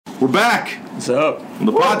We're back. What's up? On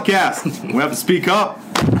the podcast. We have to speak up.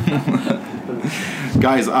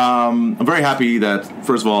 Guys, I'm very happy that,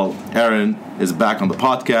 first of all, Aaron is back on the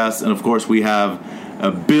podcast. And, of course, we have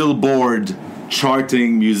a Billboard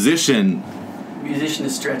charting musician. Musician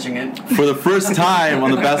is stretching it. For the first time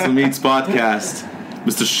on the Best of Meats podcast,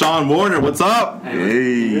 Mr. Shaun Warner, what's up?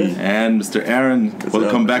 Hey. And Mr. Aaron,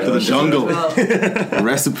 welcome back to the jungle.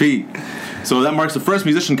 Recipe. So that marks the first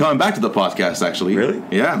musician coming back to the podcast, actually. Really?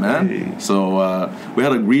 Yeah, man. Hey. So we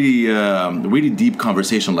had a really deep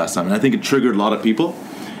conversation last time, and I think it triggered a lot of people.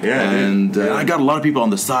 Yeah. And I got a lot of people on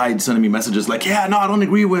the side sending me messages like, yeah, no, I don't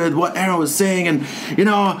agree with what Aaron was saying, and, you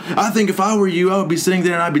know, I think if I were you, I would be sitting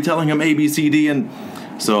there and I'd be telling him A, B, C, D, and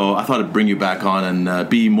so I thought I'd bring you back on and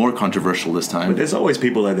be more controversial this time. But there's always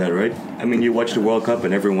people like that, right? I mean, you watch the World Cup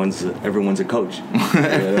and everyone's a coach.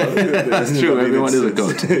 That's true. Everyone is a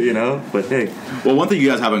coach. You know? But hey. Well, one thing you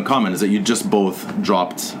guys have in common is that you just both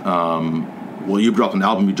dropped... you dropped an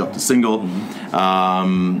album, you dropped a single.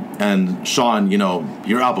 Mm-hmm. And Shaun, you know,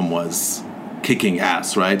 your album was kicking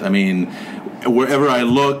ass, right? I mean, wherever I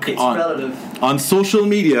look on social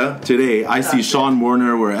media today, I see Shaun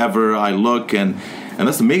Warner wherever I look, and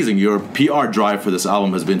that's amazing. Your PR drive for this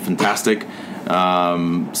album has been fantastic.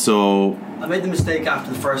 So I made the mistake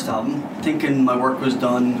after the first album, thinking my work was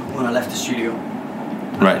done when I left the studio.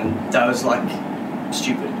 Right. And that was like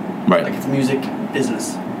stupid. Right. Like it's music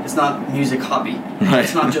business. It's not music hobby. Right.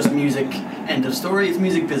 It's not just music end of story. It's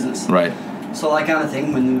music business. Right. So that kind of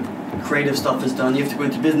thing, when creative stuff is done, you have to go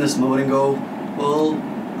into business mode and go, well,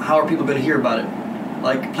 how are people going to hear about it?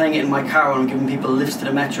 Like playing it in my car when I'm giving people lifts to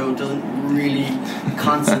the metro doesn't really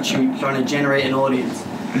constitute trying to generate an audience.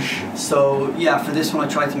 So yeah, for this one I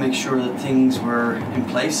tried to make sure that things were in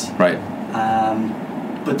place. Right.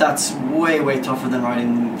 But that's way tougher than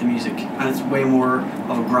writing the music, and it's way more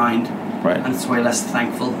of a grind. Right. And it's way less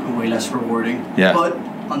thankful and way less rewarding. Yeah. But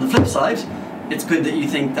on the flip side, it's good that you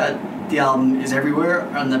think that the album is everywhere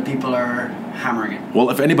and that people are hammering it. Well,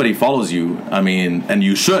 if anybody follows you, I mean, and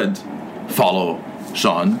you should follow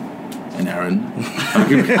Shaun and Aaron.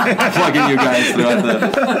 I'm plugging you guys throughout the...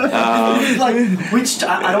 Like,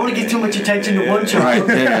 I don't want to give too much attention to one chart.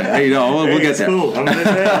 Right, yeah. Hey, no, we'll get there. Cool.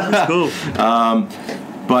 That's cool.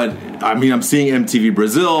 But I mean, I'm seeing MTV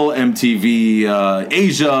Brazil, MTV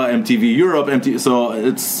Asia, MTV Europe, so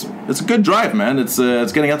it's a good drive, man. It's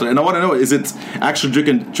getting out there, and I want to know: is it actually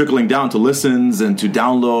trickling down to listens and to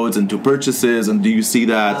downloads and to purchases? And do you see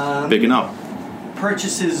that picking up?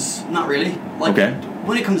 Purchases, not really. Like, okay.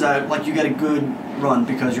 When it comes out, like you get a good run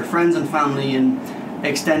because your friends and family and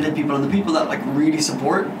extended people and the people that like really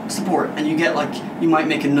support, and you get like you might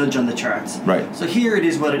make a nudge on the charts. Right. So here it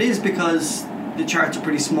is what it is because the charts are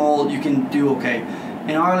pretty small. You can do okay.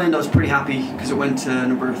 In Ireland, I was pretty happy because it went to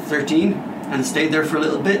number 13 and it stayed there for a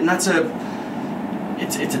little bit, and that's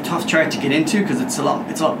it's a tough chart to get into because it's a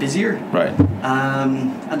lot busier. Right.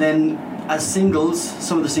 And then as singles,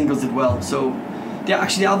 some of the singles did well. So the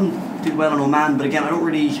album did well in Oman, but again, I don't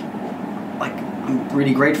really like. I'm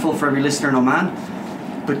really grateful for every listener in Oman.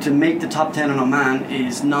 But to make the top 10 in Oman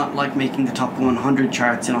is not like making the top 100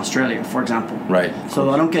 charts in Australia, for example. Right.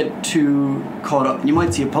 So I don't get too caught up. You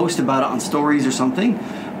might see a post about it on stories or something,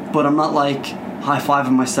 but I'm not like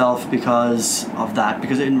high-fiving myself because of that.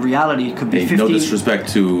 Because in reality, it could be 15... No disrespect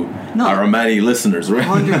to our Omani listeners, right?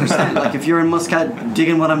 100%. Like if you're in Muscat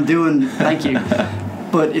digging what I'm doing, thank you.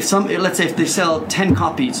 But let's say if they sell 10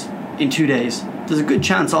 copies in 2 days, there's a good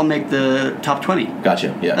chance I'll make the top 20.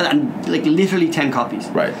 Gotcha, yeah. And like literally 10 copies.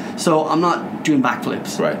 Right. So I'm not doing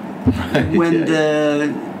backflips. Right. When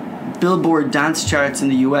the Billboard dance charts in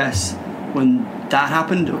the US, when that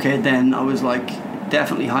happened, okay, then I was like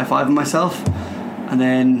definitely high-fiving myself. And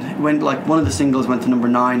then when like one of the singles went to number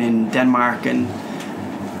 9 in Denmark and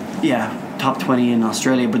top 20 in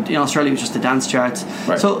Australia, but in Australia it was just the dance charts.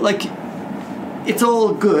 Right. So like it's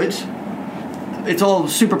all good. It's all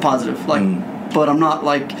super positive. Like but I'm not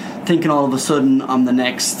like thinking all of a sudden I'm the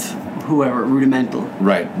next whoever, Rudimental.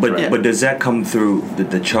 Right. But does that come through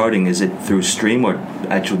the charting? Is it through stream or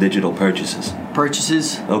actual digital purchases?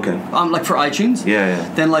 Purchases. Okay. Like for iTunes.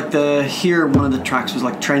 Yeah. Then like one of the tracks was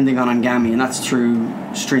like trending on Angami, and that's through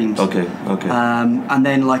streams. Okay. And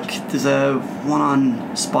then like there's a one on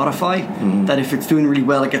Spotify that if it's doing really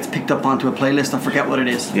well, it gets picked up onto a playlist. I forget what it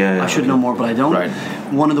is. Yeah. I should know more, but I don't. Right.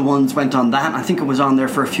 One of the ones went on that. I think it was on there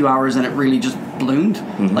for a few hours, and it really just ballooned.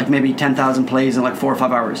 Like maybe 10,000 plays in like 4 or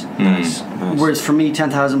 5 hours. Nice. Whereas for me,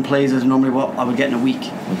 10,000 plays is normally what I would get in a week.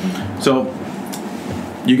 So,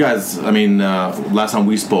 you guys, I mean, last time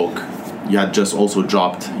we spoke, you had just also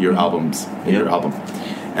dropped your albums, your album.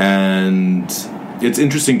 And it's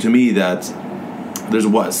interesting to me that there's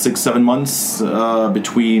what 6-7 months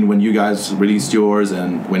between when you guys released yours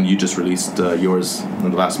and when you just released yours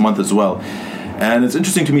in the last month as well. And it's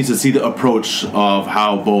interesting to me to see the approach of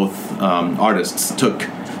how both artists took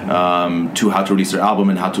to how to release their album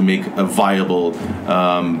and how to make a viable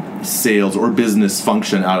sales or business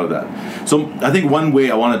function out of that. So I think one way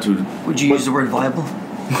I wanted to... Would you use the word viable?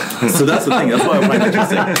 So that's the thing. That's why I find it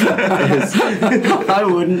interesting. I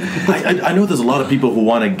wouldn't. I know there's a lot of people who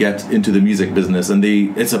want to get into the music business, and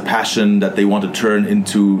it's a passion that they want to turn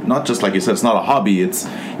into, not just like you said, it's not a hobby. It's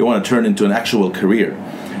you want to turn into an actual career,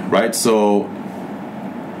 right? So,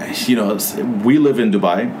 we live in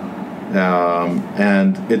Dubai,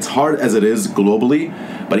 and it's hard as it is globally.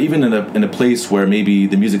 But even in a place where maybe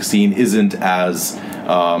the music scene isn't as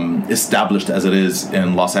established as it is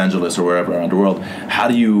in Los Angeles or wherever around the world, how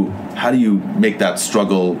do you make that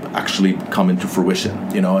struggle actually come into fruition?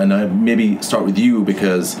 And maybe start with you,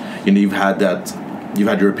 because you've had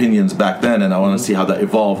your opinions back then, and I want to see how that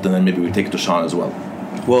evolved, and then maybe we take it to Shaun as well.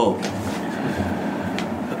 Well,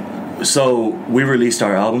 so we released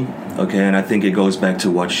our album, okay, and I think it goes back to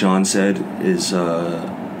what Shaun said is.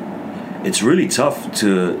 It's really tough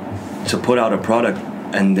to put out a product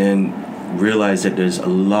and then realize that there's a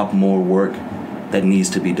lot more work that needs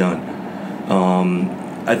to be done.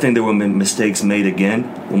 I think there were mistakes made again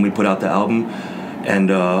when we put out the album,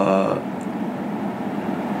 and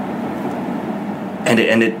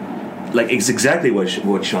it like it's exactly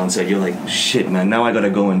what Shaun said. You're like, shit, man. Now I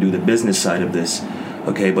gotta go and do the business side of this.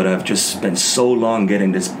 Okay, but I've just spent so long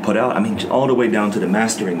getting this put out. I mean, all the way down to the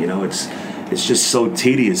mastering. It's just so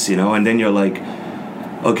tedious, and then you're like,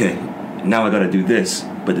 okay, now I gotta do this.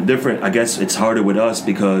 But I guess it's harder with us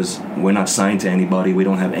because we're not signed to anybody. We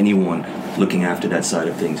don't have anyone looking after that side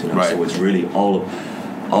of things, Right. So it's really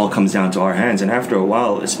all comes down to our hands. And after a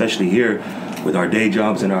while, especially here with our day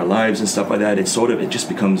jobs and our lives and stuff like that, it just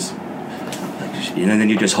becomes like, and then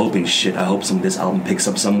you're just hoping, shit, I hope this album picks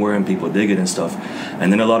up somewhere and people dig it and stuff.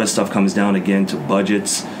 And then a lot of stuff comes down again to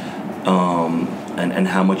budgets, and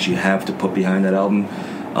how much you have to put behind that album.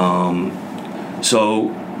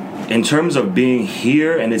 So in terms of being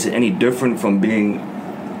here, and is it any different from being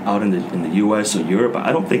out in the US or Europe?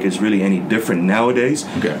 I don't think it's really any different nowadays,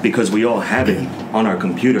 okay, because we all have it on our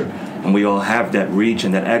computer and we all have that reach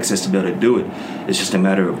and that access to be able to do it. It's just a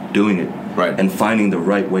matter of doing it, right, and finding the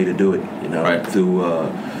right way to do it, right, through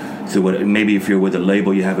what, maybe if you're with a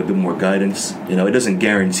label, you have a bit more guidance. It doesn't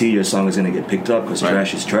guarantee your song is going to get picked up, because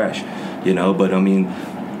trash is trash, but I mean,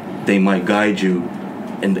 they might guide you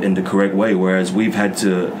in the correct way, whereas we've had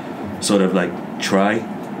to sort of like try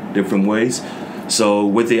different ways. So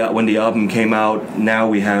when the album came out, now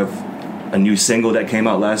we have a new single that came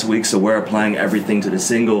out last week, so we're applying everything to the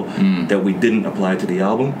single that we didn't apply to the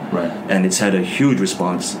album, right, and it's had a huge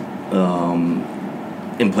response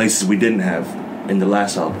in places we didn't have in the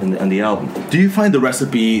last album, in the album. Do you find the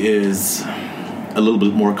recipe is a little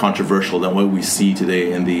bit more controversial than what we see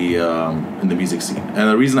today in the music scene? And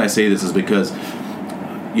the reason I say this is because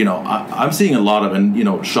I'm seeing a lot of,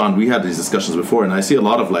 and Shaun, we had these discussions before, and I see a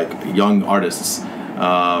lot of like young artists.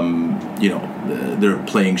 They're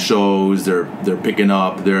playing shows, they're picking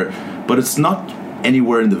up, but it's not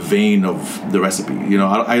anywhere in the vein of the recipe.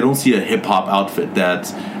 I don't see a hip hop outfit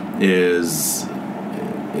that is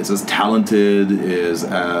as talented, is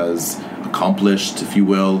as accomplished, if you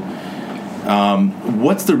will.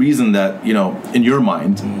 What's the reason that in your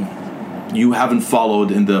mind you haven't followed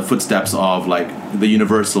in the footsteps of like the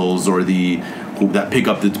Universals or that pick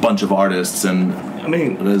up this bunch of artists? And I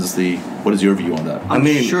mean, what is your view on that? I'm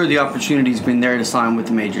sure the opportunity's been there to sign with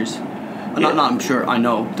the majors. Yeah. I'm sure. I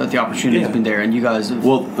know that the opportunity's been there, and you guys have.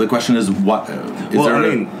 Well, the question is, what?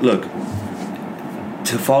 Look,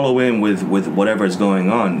 to follow in with whatever is going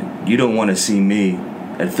on, you don't want to see me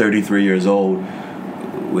at 33 years old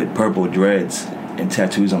with purple dreads and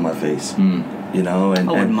tattoos on my face. And I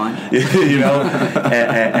wouldn't mind.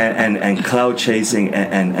 and cloud chasing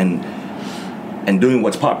and doing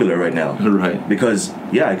what's popular right now. Right. Because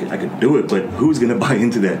I could do it, but who's gonna buy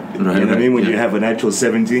into that? Right, you know what I mean? When you have an actual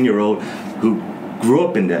 17-year-old who grew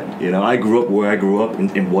up in that. I grew up where I grew up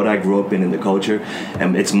in what I grew up in the culture,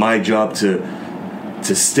 and it's my job to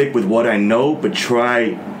stick with what I know, but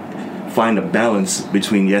try find a balance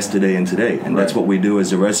between yesterday and today. And that's what we do as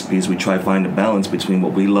the recipes. We try to find a balance between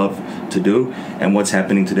what we love to do and what's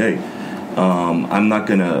happening today. I'm not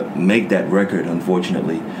gonna make that record,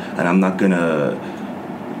 unfortunately, and I'm not gonna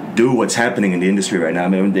do what's happening in the industry right now. I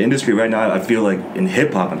mean, the industry right now, I feel like in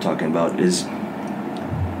hip hop, I'm talking about, it's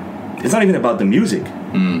not even about the music.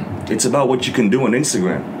 It's about what you can do on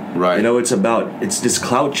Instagram. Right. It's this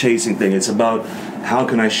clout chasing thing. It's about how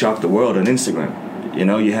can I shock the world on Instagram. You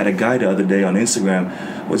know, you had a guy the other day on Instagram,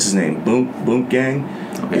 what's his name? Boom Gang.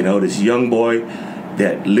 Okay. You know, this young boy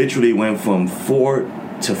that literally went from 4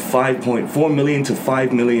 million to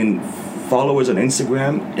 5 million followers on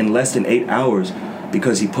Instagram in less than 8 hours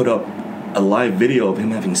because he put up a live video of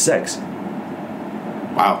him having sex.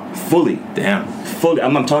 Wow. Fully. Damn. Fully.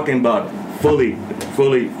 I'm talking about fully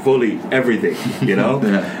everything, you know?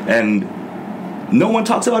 Yeah. And no one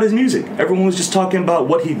talks about his music. Everyone was just talking about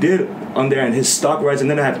what he did on there and his stock rise. And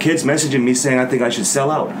then I have kids messaging me saying, I think I should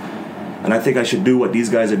sell out. And I think I should do what these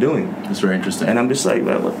guys are doing. That's very interesting. And I'm just like,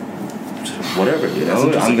 well, whatever, you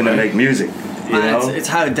know? I'm going to make music, you know? It's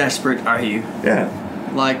how desperate are you? Yeah.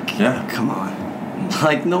 Like, come on.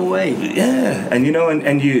 Like, no way. Yeah. And, you know,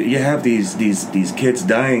 and you have these kids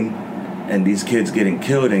dying and these kids getting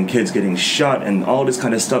killed and kids getting shot and all this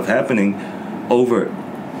kind of stuff happening over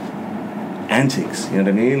antics, you know what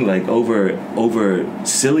I mean? Like over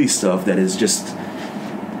silly stuff that is just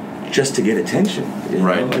to get attention, you know?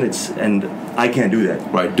 Right? And I can't do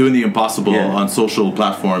that. Right, doing the impossible on social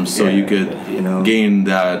platforms so you could gain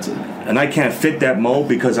that. And I can't fit that mold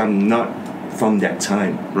because I'm not from that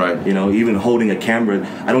time. Right. You know, even holding a camera,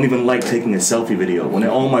 I don't even like taking a selfie video. When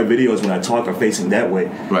all my videos when I talk are facing that way.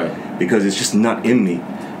 Right. Because it's just not in me.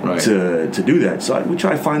 Right. To do that, so we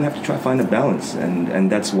have to try find a balance,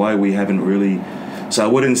 and that's why we haven't really. So I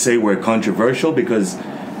wouldn't say we're controversial because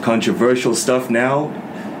controversial stuff now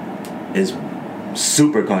is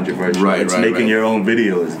super controversial. Right, it's making your own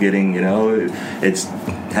videos, getting it's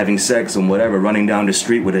having sex and whatever, running down the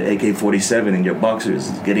street with an AK-47 in your boxers,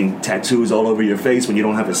 getting tattoos all over your face when you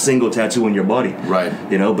don't have a single tattoo on your body. Right.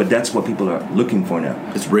 You know, but that's what people are looking for now.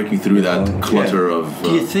 It's breaking through that clutter of. Do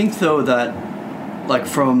you think though that? Like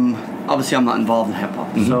from obviously I'm not involved in hip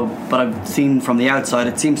hop, but I've seen from the outside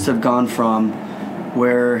it seems to have gone from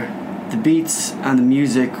where the beats and the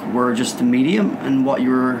music were just the medium, and what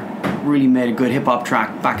really made a good hip hop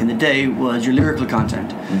track back in the day was your lyrical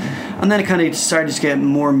content, and then it kind of started to get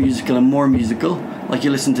more musical and more musical. Like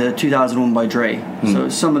you listen to 2001 by Dre, so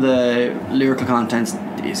some of the lyrical content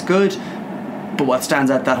is good. But what stands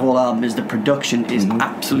out that whole album is the production is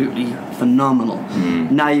absolutely phenomenal.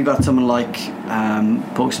 Now you've got someone like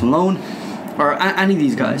Post Malone or any of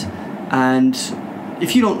these guys, and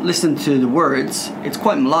if you don't listen to the words, it's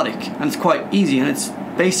quite melodic and it's quite easy, and it's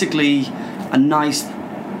basically a nice,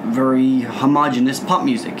 very homogenous pop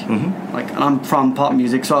music. Like, and I'm from pop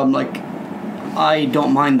music, so I'm like, I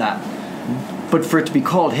don't mind that. But for it to be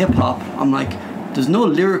called hip hop, I'm like, there's no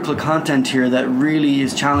lyrical content here that really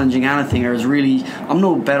is challenging anything, or is really. I'm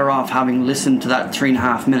no better off having listened to that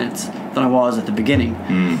 3.5 minutes than I was at the beginning.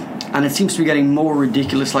 And it seems to be getting more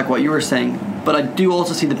ridiculous, like what you were saying. But I do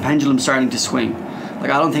also see the pendulum starting to swing. Like,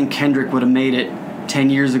 I don't think Kendrick would have made it 10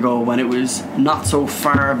 years ago when it was not so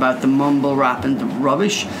far about the mumble rap and the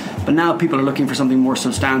rubbish. But now people are looking for something more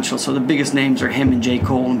substantial. So the biggest names are him and J.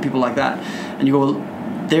 Cole and people like that. And you go, well,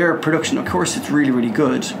 their production, of course, it's really, really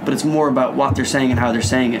good, but it's more about what they're saying and how they're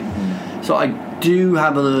saying it. So I do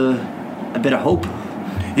have a bit of hope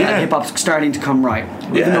that hip hop's starting to come right.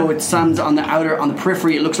 Even though it stands on the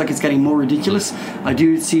periphery, it looks like it's getting more ridiculous. I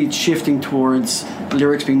do see it shifting towards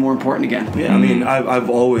lyrics being more important again. Yeah, I mean, I've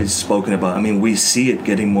always spoken about. I mean, we see it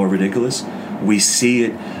getting more ridiculous. We see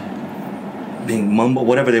it being mumble,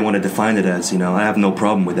 whatever they want to define it as, I have no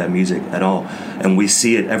problem with that music at all. And we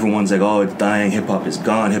see it, everyone's like, oh, it's dying, hip-hop is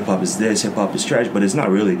gone, hip-hop is this, hip-hop is trash, but it's not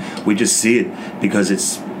really. We just see it because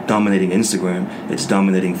it's dominating Instagram, it's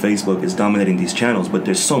dominating Facebook, it's dominating these channels, but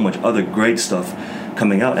there's so much other great stuff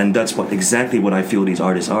coming out, and that's exactly what I feel these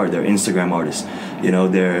artists are. They're Instagram artists,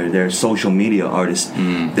 they're social media artists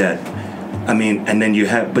that, I mean, and then you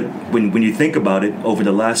have, but when you think about it, over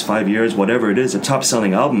the last 5 years, whatever it is, the top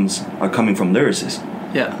selling albums are coming from lyricists.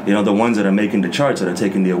 Yeah. The ones that are making the charts, that are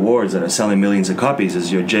taking the awards, that are selling millions of copies,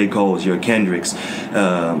 is your J. Cole's, your Kendrick's,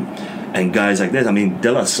 and guys like this. I mean,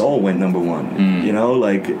 De La Soul went number one.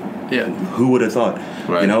 Who would have thought?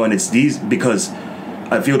 Right. And it's these, because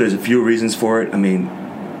I feel there's a few reasons for it. I mean,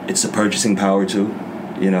 it's the purchasing power too,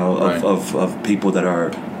 of people that are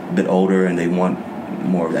a bit older and they want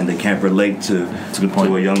more, and they can't relate to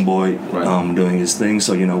a young boy doing his thing.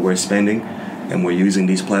 So we're spending, and we're using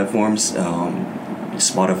these platforms,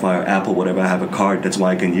 Spotify or Apple, whatever. I have a card, that's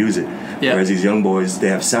why I can use it. Yeah. Whereas these young boys, they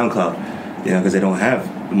have SoundCloud, because they don't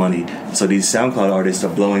have money. So these SoundCloud artists are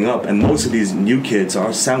blowing up, and most of these new kids are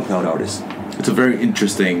SoundCloud artists. It's a very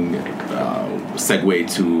interesting segue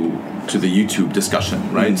to the YouTube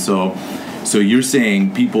discussion, right? So you're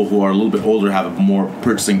saying people who are a little bit older have more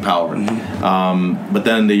purchasing power, but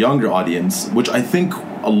then the younger audience, which I think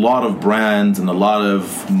a lot of brands and a lot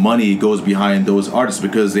of money goes behind those artists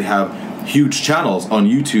because they have huge channels on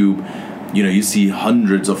YouTube, you know, you see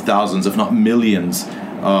hundreds of thousands, if not millions,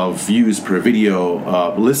 of views per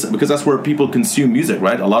video. Listen, because that's where people consume music,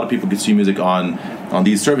 right? A lot of people consume music on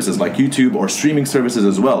these services like YouTube or streaming services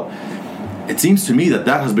as well. It seems to me that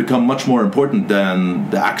has become much more important than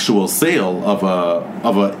the actual sale of a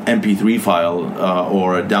MP3 file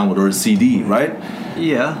or a download or a CD, right?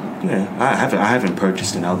 Yeah. I haven't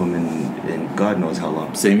purchased an album in God knows how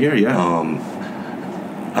long. Same here, yeah.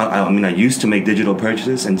 I mean, I used to make digital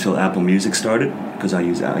purchases until Apple Music started, because I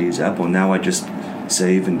use Apple. Now I just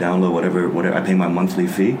save and download whatever. I pay my monthly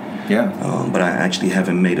fee. Yeah. But I actually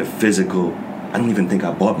haven't made a physical. I don't even think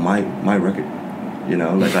I bought my record. You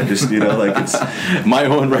know, like I just, you know, like it's my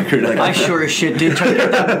own record. Like I sure as shit did try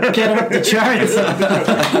to get it up the charts.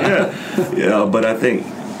 yeah, but I think,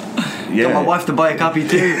 got my wife to buy a copy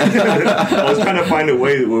too. I was trying to find a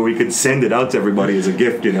way where we could send it out to everybody as a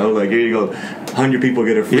gift. You know, like here you go, 100 people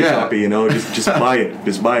get a free copy. You know, just buy it.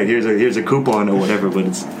 Just buy it. Here's a coupon or whatever. But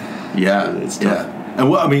it's tough. Yeah. And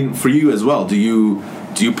what I mean for you as well, do you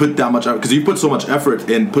put that much, because you put so much effort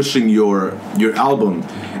in pushing your album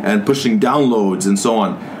and pushing downloads and so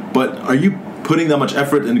on, but are you putting that much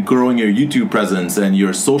effort in growing your YouTube presence and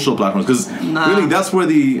your social platforms? Because really that's where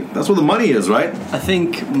the money is, right? I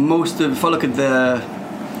think if I look at the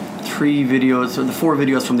 3 videos or the 4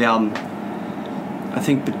 videos from the album, I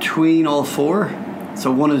think between all 4, so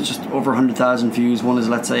one is just over 100,000 views, one is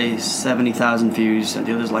let's say 70,000 views, and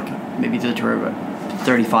the other's like maybe the two are about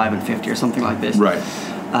 35 and 50 or something like this. Right.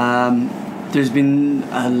 There's been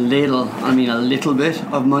a little bit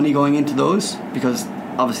of money going into those, because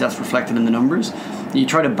obviously that's reflected in the numbers. You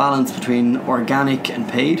try to balance between organic and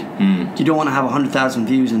paid. You don't want to have 100,000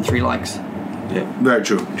 views and 3 likes. Yeah, very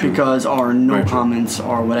true. Because or no comments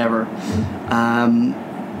or whatever.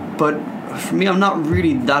 But for me, I'm not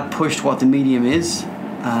really that pushed what the medium is.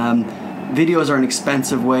 Videos are an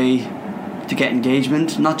expensive way to get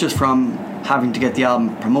engagement, not just from having to get the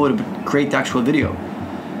album promoted, but create the actual video.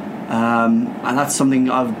 And that's something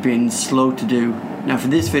I've been slow to do. Now for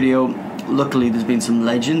this video, luckily there's been some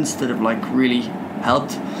legends that have like really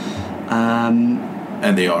helped.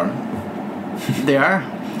 And they are? They are.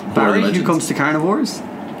 Barry, who comes to carnivores.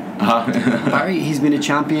 Barry, he's been a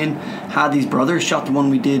champion. Had these brothers, shot the one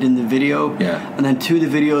we did in the video. Yeah. And then 2 of the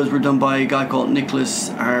videos were done by a guy called Nicholas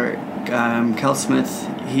Kelsmith.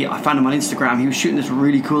 I found him on Instagram. He was shooting this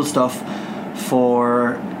really cool stuff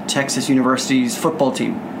for Texas University's football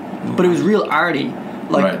team. But it was real arty.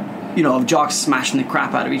 Like, you know, of jocks smashing the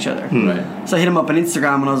crap out of each other. Right. So I hit him up on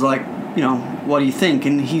Instagram and I was like, you know, what do you think?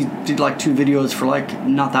 And he did like 2 videos for like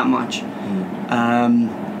not that much.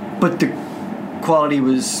 But the quality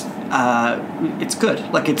was, it's good.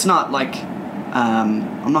 Like, it's not like,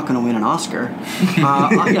 I'm not going to win an Oscar.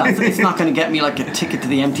 It's not going to get me like a ticket to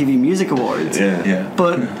the MTV Music Awards. Yeah.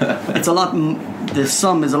 But it's a lot, the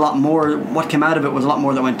sum is a lot more, what came out of it was a lot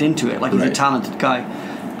more that went into it. Like, he's a talented guy.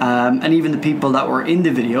 And even the people that were in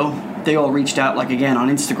the video, they all reached out, like, again, on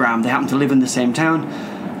Instagram. They happened to live in the same town.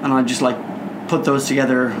 And I just, like, put those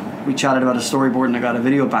together. We chatted about a storyboard and I got a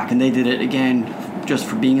video back. And they did it again just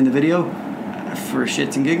for being in the video, for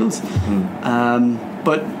shits and giggles.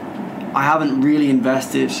 But I haven't really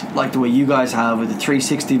invested like the way you guys have with the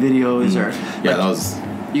 360 videos.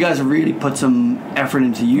 You guys have really put some effort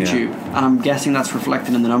into YouTube. And I'm guessing that's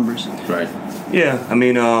reflected in the numbers. Right. Yeah, I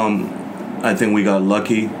mean, I think we got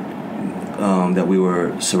lucky that we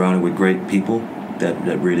were surrounded with great people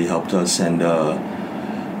that really helped us. And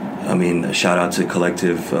I mean, shout out to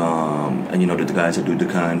Collective and, you know, the guys that do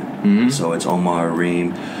Dukan. So it's Omar,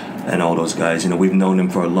 Reem, and all those guys. You know, we've known them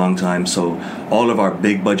for a long time. So all of our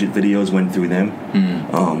big budget videos went through them,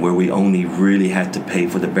 where we only really had to pay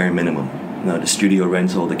for the bare minimum. You know, the studio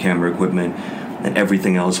rental, the camera equipment, and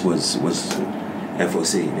everything else was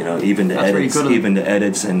FOC. You know, even the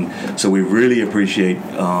edits, and so we really appreciate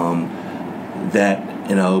that.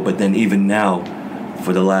 You know, but then even now,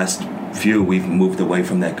 for the last few, we've moved away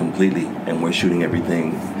from that completely, and we're shooting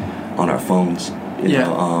everything on our phones. You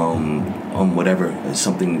know, on whatever,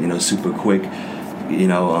 something, you know, super quick. You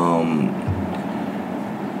know,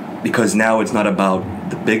 because now it's not about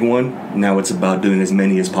the big one. Now it's about doing as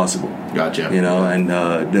many as possible. Gotcha. You know, and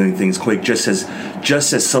doing things quick, just as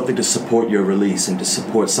something to support your release and to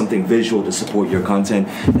support something visual to support your content,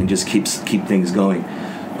 and just keep things going.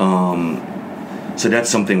 So that's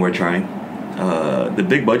something we're trying. The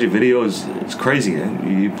big budget videos, it's crazy.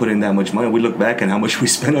 You put in that much money. We look back and how much we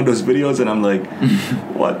spent on those videos, and I'm like,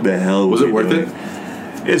 what the hell was it worth it?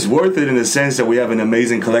 it's worth it in the sense that we have an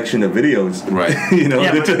amazing collection of videos, Right. you know,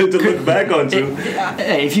 to look back onto.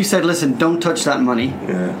 If you said, listen, don't touch that money,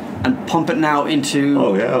 and pump it now into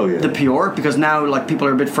the PR, because now like people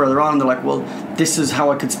are a bit further on and they're like, well, this is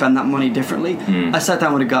how I could spend that money differently. I sat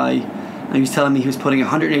down with a guy and he was telling me he was putting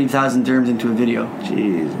 180,000 dirhams into a video.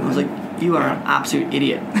 Jeez, I was like, you are an absolute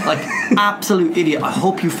idiot. Like, absolute idiot. I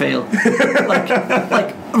hope you fail.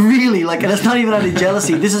 like really, like, and it's not even out of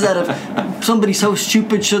jealousy. This is out of somebody so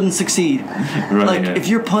stupid shouldn't succeed. Right, like, if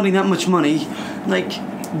you're putting that much money, like,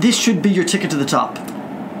 this should be your ticket to the top.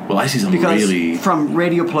 Well, I see some Because really... from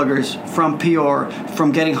radio pluggers, from PR,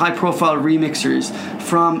 from getting high-profile remixers,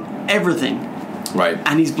 from everything. Right.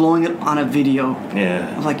 And he's blowing it on a video.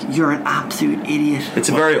 Yeah. Like, you're an absolute idiot. It's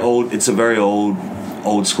a very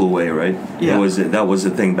old school way, right? Yeah. That was the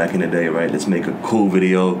thing back in the day, right? Let's make a cool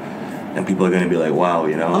video, and people are going to be like, wow,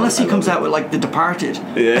 you know. Unless he comes out with like The Departed,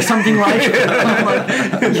 Yeah. something like,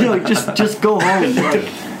 like, you know, just go home. Like,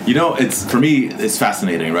 You know, for me, it's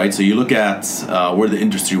fascinating, right? So you look at where the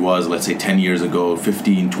industry was, let's say 10 years ago,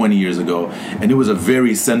 15, 20 years ago, and it was a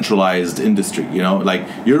very centralized industry, you know? Like,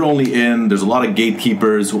 you're only in, there's a lot of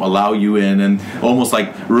gatekeepers who allow you in and almost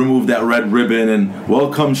like remove that red ribbon and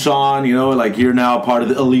welcome, Shaun, you know? Like, you're now part of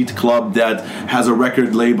the elite club that has a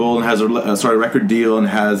record label and has a record deal and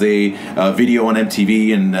has a video on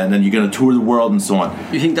MTV and then you're going to tour the world and so on.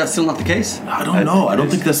 you think that's still not the case? I don't know. I don't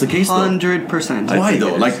think that's the case, though. 100%. Why,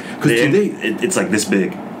 though? Like, because today... it's like this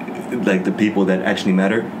big. Like, the people that actually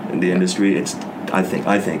matter in the industry, I think,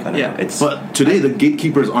 I don't know. It's, but today, the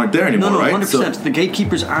gatekeepers aren't there anymore, No, right? 100%. So, the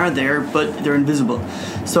gatekeepers are there, but they're invisible.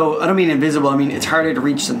 So I don't mean invisible. I mean it's harder to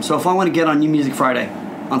reach them. So if I want to get on New Music Friday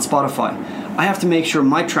on Spotify, I have to make sure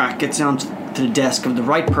my track gets onto the desk of the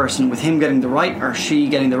right person, with him getting the right or she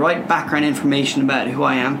getting the right background information about who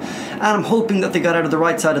I am, and I'm hoping that they got out of the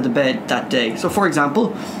right side of the bed that day. So for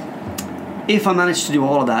example, if I managed to do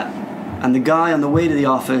all of that, and the guy on the way to the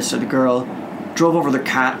office or the girl drove over their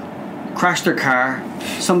cat, crashed their car,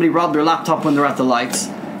 somebody robbed their laptop when they're at the lights,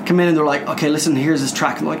 come in and they're like, okay, listen, here's this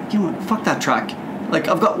track. I'm like, you know what, fuck that track. Like,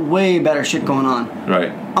 I've got way better shit going on.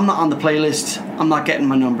 right. I'm not on the playlist, I'm not getting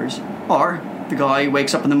my numbers. Or the guy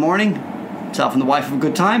wakes up in the morning, himself and the wife have a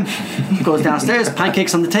good time, goes downstairs,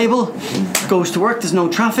 pancakes on the table, goes to work, there's no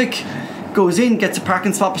traffic, goes in, gets a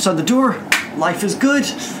parking spot beside the door, life is good.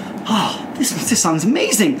 Oh, this song's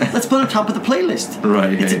amazing. Let's put it on top of the playlist.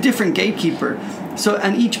 Right. It's a different gatekeeper. So,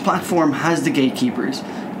 and each platform has the gatekeepers,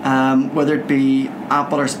 whether it be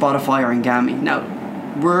Apple or Spotify or Ngami. Now,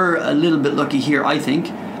 we're a little bit lucky here, I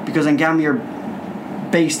think, because Ngami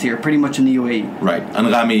are based here, pretty much in the UAE. Right.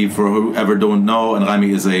 Ngami, for whoever don't know,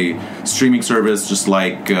 Ngami is a streaming service just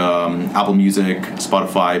like Apple Music,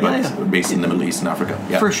 Spotify, but based in the Middle East and Africa.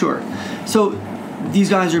 Yeah. For sure. So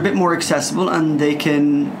these guys are a bit more accessible and they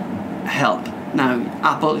can help. Now,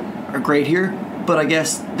 Apple are great here, but I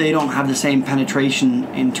guess they don't have the same penetration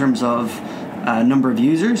in terms of number of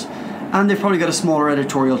users, and they've probably got a smaller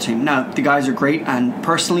editorial team. Now, the guys are great, and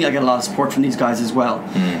personally I get a lot of support from these guys as well.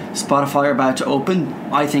 Spotify are about to open.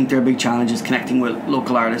 I think their big challenge is connecting with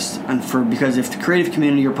local artists, and because if the creative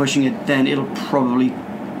community are pushing it, then it'll probably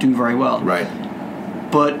do very well. Right.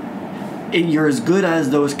 But you're as good as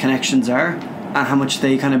those connections are, and how much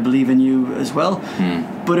they kind of believe in you as well.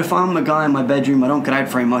 But if I'm a guy in my bedroom, I don't get out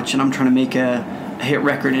very much, and I'm trying to make a hit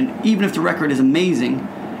record, and even if the record is amazing,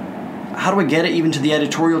 how do I get it even to the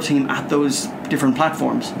editorial team at those different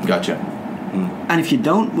platforms? Gotcha. And if you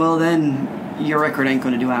don't, well then your record ain't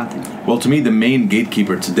going to do anything. Well, to me, the main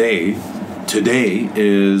gatekeeper today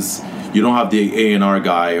is you don't have the A&R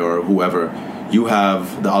guy or whoever. You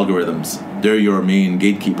have the algorithms. They're your main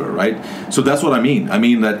gatekeeper, right? So that's what I mean. I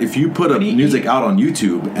mean that if you put music out on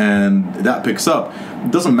YouTube and that picks up,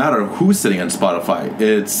 it doesn't matter who's sitting on Spotify.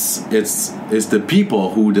 It's the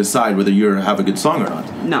people who decide whether you have a good song or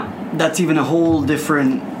not. No, that's even a whole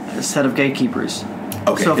different set of gatekeepers.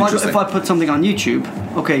 Okay, so interesting. if I put something on YouTube,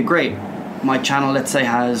 okay, great. My channel, let's say,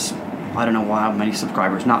 has, I don't know how many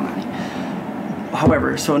subscribers, not many.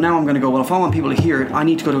 However, so now I'm going to go, well, if I want people to hear it, I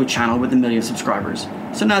need to go to a channel with 1 million subscribers.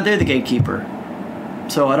 So now they're the gatekeeper.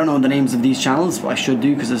 So I don't know the names of these channels. I should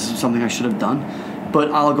do, because this is something I should have done.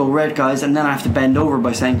 But I'll go, right, guys, and then I have to bend over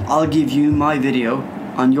by saying, I'll give you my video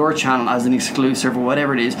on your channel as an exclusive or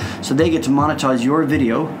whatever it is. So they get to monetize your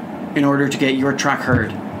video in order to get your track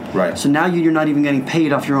heard. Right. So now you're not even getting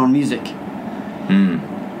paid off your own music.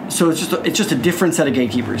 So it's just a different set of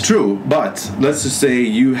gatekeepers. True, but let's just say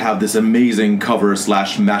you have this amazing cover /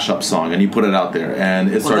 mashup song and you put it out there and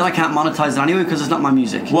it starts... Well, then I can't monetize it anyway because it's not my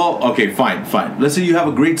music. Well, okay, fine. Let's say you have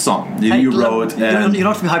a great song that you wrote and... You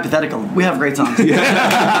don't have to be hypothetical. We have great songs. Yeah.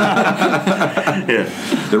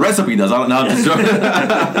 The recipe does. I don't know.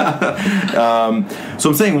 So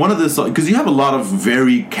I'm saying one of this... Because you have a lot of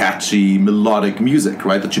very catchy, melodic music,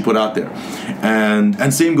 right, that you put out there.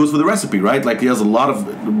 And same goes for the recipe, right? Like, he has a lot of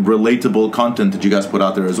relatable content that you guys put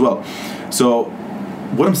out there as well. So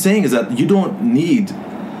what I'm saying is that you don't need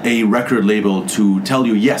a record label to tell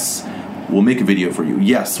you, yes, we'll make a video for you.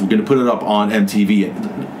 Yes, we're going to put it up on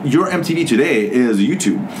MTV. Your MTV today is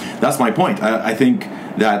YouTube. That's my point. I think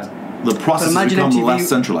that the process has become less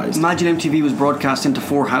centralized. Imagine MTV was broadcast into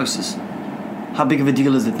 4 houses. How big of a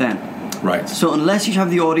deal is it then? Right. So unless you have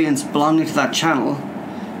the audience belonging to that channel,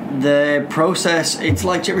 the process, it's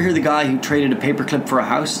like, do you ever hear the guy who traded a paperclip for a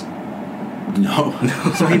house? No.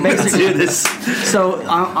 So he basically do this. So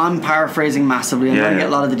I'm paraphrasing massively, and I get a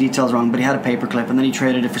lot of the details wrong. But he had a paperclip, and then he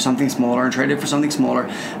traded it for something smaller, and traded it for something smaller,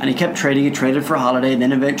 and he kept trading it. Traded for a holiday,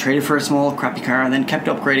 then traded for a small crappy car, and then kept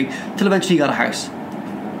upgrading till eventually he got a house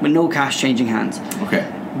with no cash changing hands. Okay.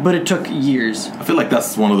 But it took years. I feel like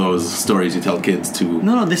that's one of those stories you tell kids to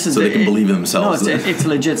this is so they can believe in themselves. No, it's a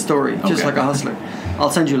legit story, just like a hustler. I'll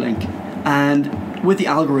send you a link. And with the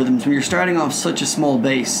algorithms, when you're starting off such a small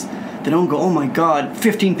base, they don't go, oh my god,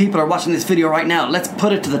 15 people are watching this video right now, let's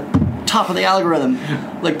put it to the top of the algorithm.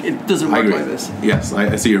 Like, it doesn't work like this. Yes,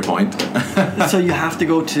 I see your point. So you have to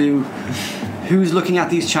go to who's looking at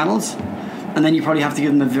these channels, and then you probably have to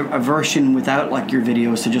give them a version without like your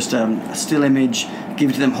videos, so just a still image, give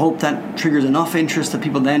it to them, hope that triggers enough interest that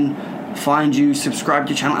people then find you, subscribe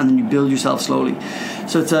to your channel, and then you build yourself slowly.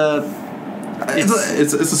 So it's a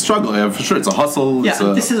struggle, for sure. It's a hustle. Yeah,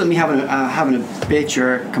 this isn't me having a bitch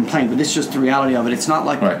or complaint, but this is just the reality of it. It's not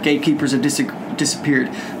like gatekeepers have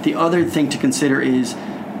disappeared. The other thing to consider is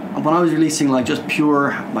when I was releasing like just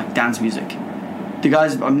pure like dance music, the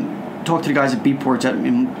guys, talked to the guys at Beatport at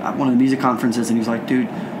one of the music conferences, and he was like, dude,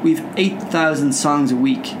 we've 8,000 songs a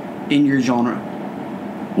week in your genre.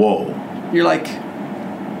 Whoa. You're like,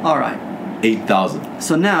 all right. 8,000.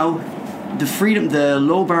 So now the freedom, the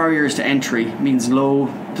low barriers to entry means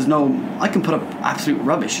I can put up absolute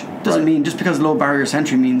rubbish. Doesn't mean just because low barriers to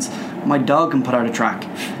entry means my dog can put out a track.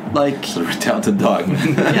 Like, sort of a talented dog.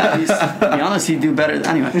 Yeah, to be honest, he'd do better.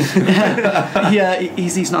 Anyway, yeah,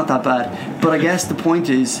 he's not that bad. But I guess the point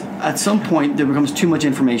is, at some point, there becomes too much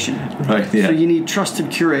information. Right. Yeah. So you need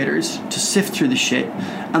trusted curators to sift through the shit,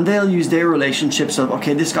 and they'll use their relationships of,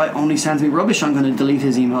 okay, this guy only sends me rubbish, I'm going to delete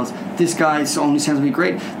his emails. This guy only sends me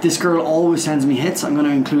great. This girl always sends me hits, I'm going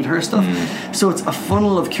to include her stuff. So it's a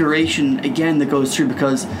funnel of curation again that goes through,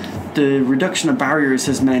 because the reduction of barriers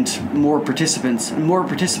has meant more participants, and more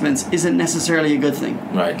participants isn't necessarily a good thing.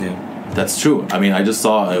 Right. Yeah. That's true. I mean, I just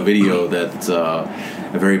saw a video that a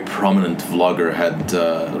very prominent vlogger had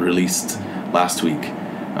released last week.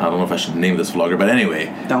 I don't know if I should name this vlogger, but anyway,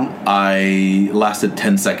 I lasted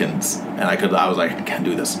 10 seconds, and I was like, I can't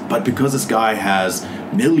do this. But because this guy has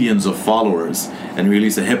millions of followers and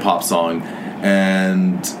released a hip hop song,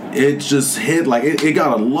 and it just hit, like, it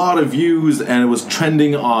got a lot of views, and it was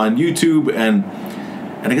trending on YouTube, and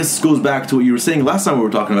I guess this goes back to what you were saying last time we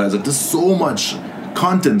were talking about, is that there's so much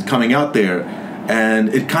content coming out there, and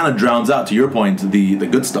it kind of drowns out, to your point, the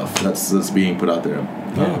good stuff that's being put out there.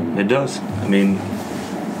 Yeah, it does. I mean,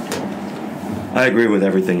 I agree with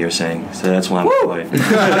everything you're saying, so that's why I'm quiet.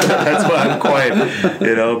 That's why I'm quiet,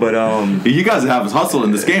 but you guys have hustle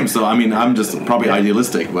in this game, so I mean, I'm just probably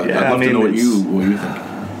idealistic, but I'd love to know what you think.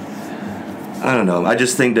 I don't know. I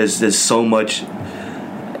just think there's so much.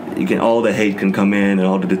 All the hate can come in, and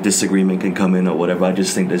all the disagreement can come in, or whatever. I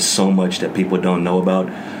just think there's so much that people don't know about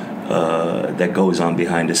that goes on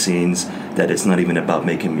behind the scenes, that it's not even about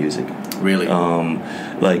making music. Really? I mean,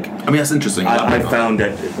 that's interesting. I found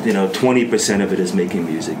that 20% of it is making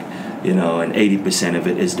music, and 80% of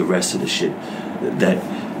it is the rest of the shit that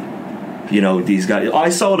these guys. I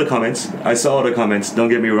saw the comments. Don't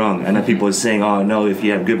get me wrong. And then people are saying, "Oh no, if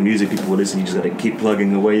you have good music, people will listen. You just got to keep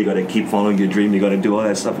plugging away. You got to keep following your dream. You got to do all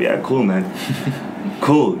that stuff." Yeah, cool, man.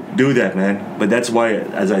 Cool, do that, man. But that's why,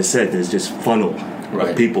 as I said, there's just funnel.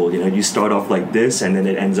 Right. People, you start off like this, and then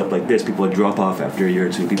it ends up like this. People drop off after a year or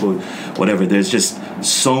two. People, whatever. There's just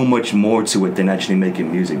so much more to it than actually making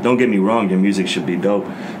music. Don't get me wrong. Your music should be dope,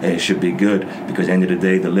 and it should be good, because at the end of the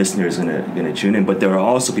day, the listener is gonna tune in. But there are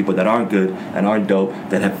also people that aren't good and aren't dope,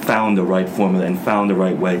 that have found the right formula and found the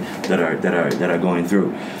right way, that are going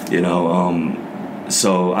through.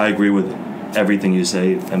 So I agree with everything you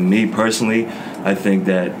say. And me personally, I think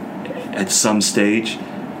that at some stage,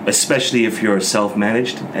 especially if you're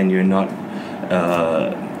self-managed and you're not,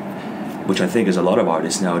 which I think is a lot of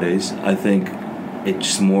artists nowadays, I think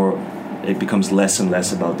it becomes less and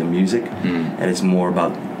less about the music, and it's more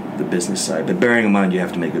about the business side. But bearing in mind, you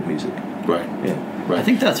have to make good music. Right. Yeah. Right. I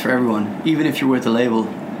think that's for everyone, even if you're with a label.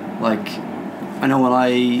 Like, I know when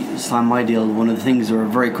I signed my deal, one of the things they were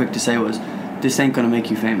very quick to say was, this ain't going to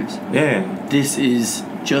make you famous. Yeah. This is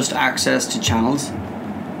just access to channels,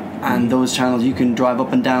 and those channels, you can drive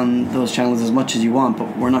up and down those channels as much as you want,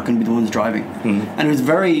 but we're not going to be the ones driving. And it was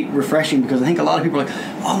very refreshing, because I think a lot of people are like,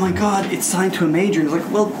 oh my god, it's signed to a major. And it's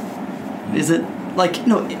like, well, is it? Like,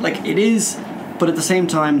 no, like it is, but at the same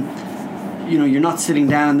time, you know, you're not sitting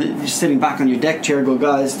down, you're sitting back on your deck chair, go,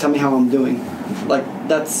 guys, tell me how I'm doing. Like,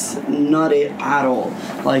 that's not it at all.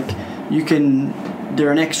 Like, you can,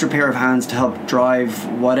 they're an extra pair of hands to help drive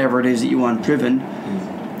whatever it is that you want driven,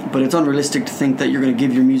 but it's unrealistic to think that you're going to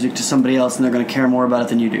give your music to somebody else and they're going to care more about it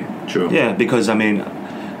than you do. True. Yeah, because I mean,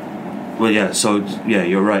 well, yeah, so yeah,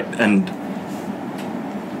 you're right. And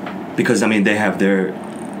because I mean, they have their,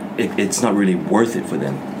 it's not really worth it for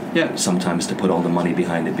them. Yeah. Sometimes to put all the money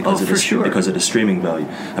behind it because because of the streaming value.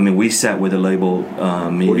 I mean, we sat with a label.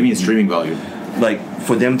 What do you mean streaming value? Like,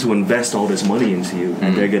 for them to invest all this money into you,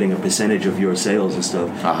 and they're getting a percentage of your sales and stuff.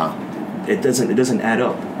 It doesn't add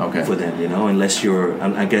up for them, you know. Unless you're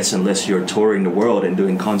touring the world and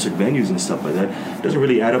doing concert venues and stuff like that, it doesn't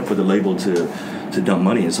really add up for the label to dump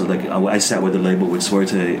money. And so, like, I sat with the label with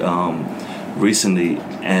Suerte recently,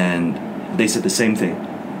 and they said the same thing.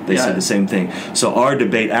 They said the same thing. So our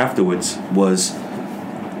debate afterwards was,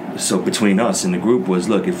 so between us and the group was,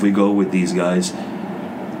 look, if we go with these guys,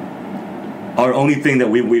 our only thing that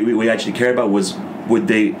we actually cared about was, would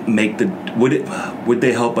they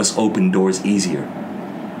help us open doors easier?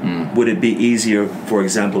 Would it be easier, for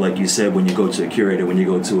example, like you said, when you go to a curator, when you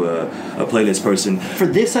go to a playlist person? For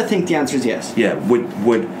this, I think the answer is yes. Yeah.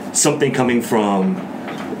 Would something coming from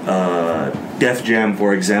Def Jam,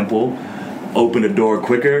 for example, open the door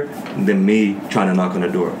quicker than me trying to knock on the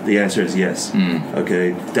door? The answer is yes.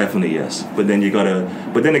 Okay, definitely yes. But then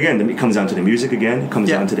again, it comes down to the music again. It comes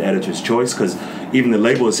down to the editor's choice, because even the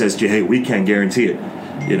label says, hey, we can't guarantee it.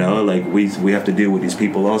 You know, like, we have to deal with these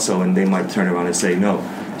people also, and they might turn around and say, no,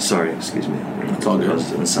 sorry, excuse me. It's all good. I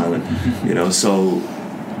was silent. You know, so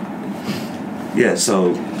yeah,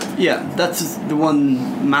 that's the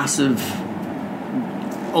one massive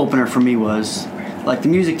opener for me was, like, the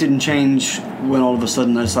music didn't change when all of a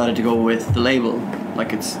sudden I decided to go with the label.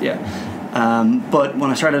 Like, it's, but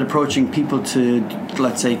when I started approaching people to,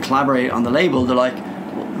 let's say, collaborate on the label, they're like,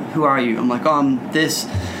 well, who are you? I'm like, this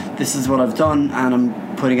is what I've done, and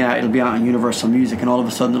I'm putting it out, it'll be out on Universal Music. And all of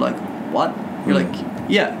a sudden they're like, what? You're like,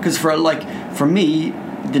 yeah, because for me,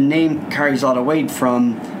 the name carries a lot of weight.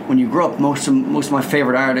 From when you grew up, most of my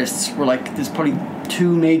favorite artists were like, there's probably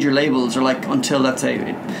 2 major labels, or like, until, let's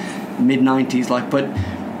say, mid-90s, like, but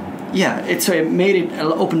yeah, it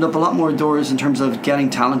opened up a lot more doors in terms of getting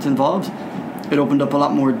talent involved. It opened up a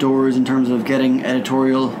lot more doors in terms of getting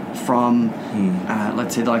editorial from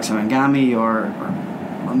let's say the likes of Angami or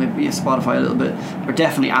maybe Spotify a little bit, or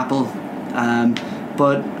definitely Apple,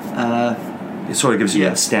 but it sort of gives you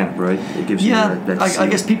that stamp, right? It gives you that I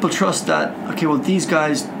guess people trust that, okay, well, these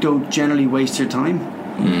guys don't generally waste their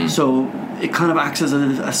time, so it kind of acts as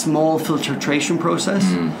a small filtration process.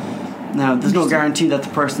 Now, there's no guarantee that the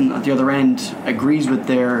person at the other end agrees with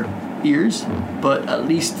their ears, but at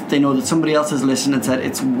least they know that somebody else has listened and said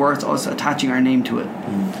it's worth us attaching our name to it.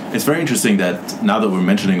 It's very interesting that now that we're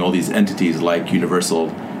mentioning all these entities like Universal,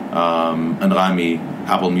 Anrami,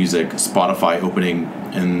 Apple Music, Spotify opening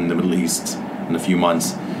in the Middle East in a few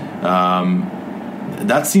months,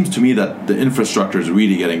 that seems to me that the infrastructure is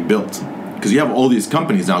really getting built, because you have all these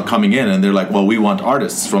companies now coming in and they're like, well, we want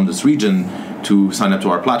artists from this region to sign up to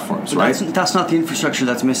our platforms, right? That's not the infrastructure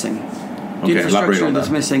that's missing. The infrastructure that's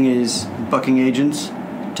missing is booking agents,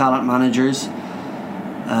 talent managers,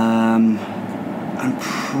 and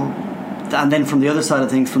then from the other side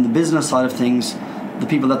of things, from the business side of things, the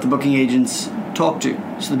people that the booking agents talk to.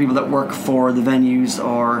 So the people that work for the venues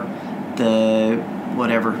or the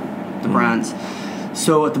brands.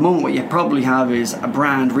 So at the moment, what you probably have is a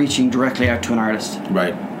brand reaching directly out to an artist.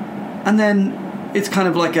 Right. And then it's kind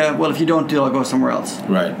of like well, if you don't deal, I'll go somewhere else.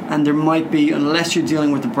 Right. And there might be, unless you're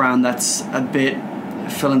dealing with a brand that's a bit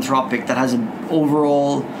philanthropic, that has an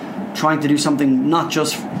overall trying to do something not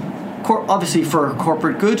just obviously for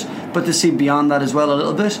corporate good, but to see beyond that as well a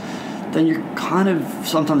little bit, then you're kind of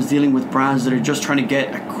sometimes dealing with brands that are just trying to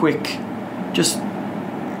get a quick, just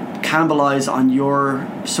cannibalize on your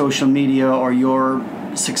social media or your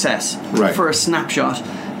success Right. for a snapshot,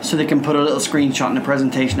 so they can put a little screenshot in a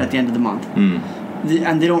presentation at the end of the month.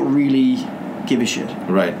 And they don't really give a shit.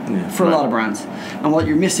 Right. For a lot of brands. And what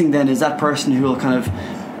you're missing then is that person who will kind of...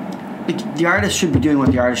 Like, the artist should be doing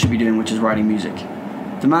what the artist should be doing, which is writing music.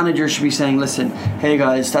 The manager should be saying, listen, hey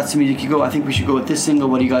guys, that's the music you go. I think we should go with this single.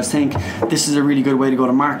 What do you guys think? This is a really good way to go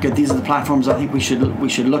to market. These are the platforms I think we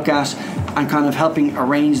should look at, and kind of helping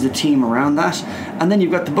arrange the team around that. And then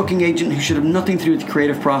you've got the booking agent, who should have nothing to do with the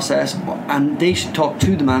creative process, and they should talk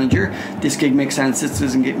to the manager. This gig makes sense. This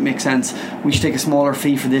doesn't make sense. We should take a smaller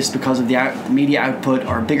fee for this because of the media output,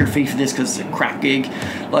 or a bigger fee for this because it's a crap gig.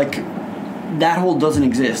 Like, that whole doesn't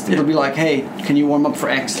exist. It'll be like, hey, can you warm up for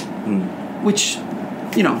X? Which...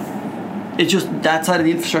 You know, it's just that side of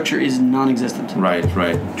the infrastructure is non-existent. Right.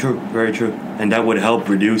 True, very true. And that would help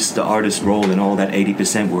reduce the artist's role in all that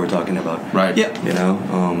 80% we were talking about. Right. Yeah. You know,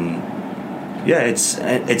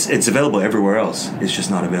 it's available everywhere else. It's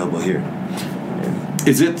just not available here. Yeah.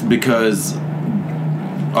 Is it because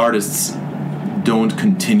artists don't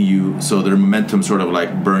continue, so their momentum sort of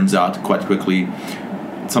like burns out quite quickly?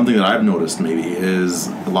 Something that I've noticed maybe is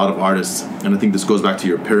a lot of artists, and I think this goes back to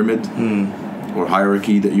your pyramid or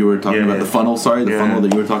hierarchy that you were talking about, the funnel. Sorry, the funnel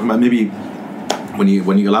that you were talking about. Maybe when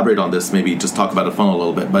you elaborate on this, maybe just talk about the funnel a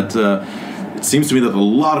little bit. But it seems to me that a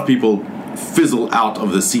lot of people fizzle out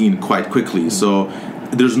of the scene quite quickly. So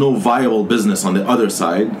there's no viable business on the other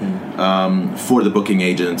side for the booking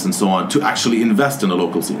agents and so on to actually invest in a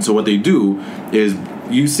local scene. So what they do is,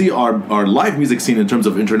 you see our live music scene in terms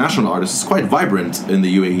of international artists is quite vibrant in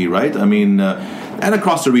the UAE, right? I mean, and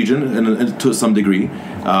across the region, and to some degree,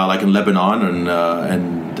 like in Lebanon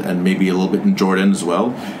and maybe a little bit in Jordan as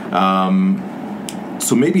well.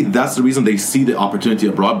 So maybe that's the reason they see the opportunity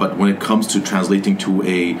abroad. But when it comes to translating to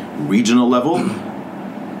a regional level,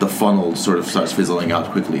 the funnel sort of starts fizzling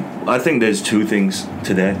out quickly. I think there's two things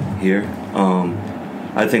to that here.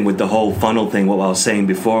 I think with the whole funnel thing, what I was saying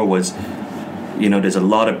before was, you know, there's a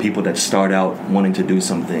lot of people that start out wanting to do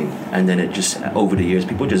something, and then it just, over the years,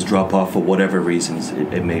 people just drop off for whatever reasons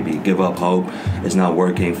it may be. Give up hope, it's not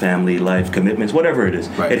working, family, life, commitments, whatever it is.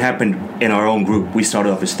 Right. It happened in our own group. We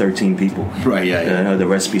started off as 13 people. Right, yeah. The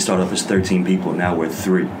recipe started off as 13 people. Now we're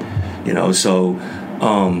 3. You know, so...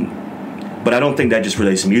 but I don't think that just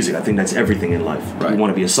relates to music. I think that's everything in life. Right. You want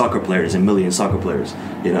to be a soccer player. There's a million soccer players,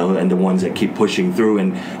 you know, and the ones that keep pushing through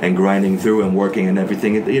and grinding through and working and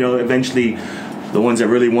everything. You know, eventually, the ones that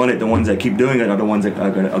really want it, the ones that keep doing it, are the ones that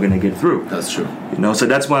are going to get through. That's true. You know, so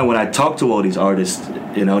that's why when I talk to all these artists,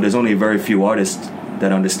 you know, there's only very few artists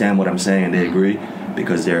that understand what I'm saying and they agree,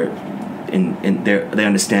 because they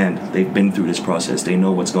understand. They've been through this process. They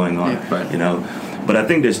know what's going on. Yeah, right. You know. But I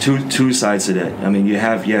think there's two sides to that. I mean, you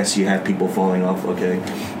have people falling off, okay.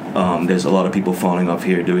 There's a lot of people falling off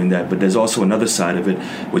here doing that. But there's also another side of it,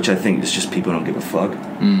 which I think is just people don't give a fuck.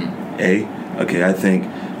 Okay, I think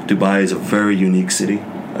Dubai is a very unique city.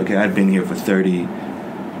 Okay, I've been here for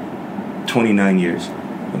 29 years.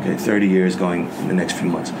 Okay, 30 years going in the next few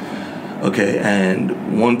months. Okay,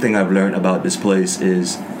 and one thing I've learned about this place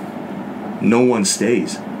is no one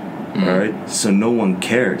stays. All right? So no one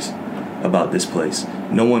cares about this place.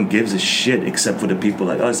 No one gives a shit except for the people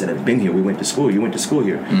like us that have been here. We went to school. You went to school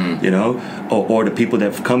here, you know, or the people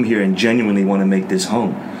that have come here and genuinely want to make this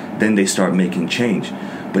home. Then they start making change.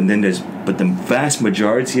 But the vast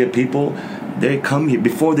majority of people, they come here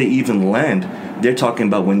before they even land. They're talking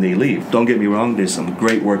about when they leave. Don't get me wrong. There's some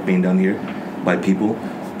great work being done here by people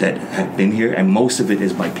that have been here, and most of it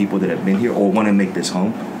is by people that have been here or want to make this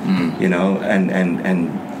home, you know,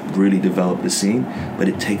 and really develop the scene. But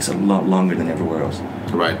it takes a lot longer than everywhere else.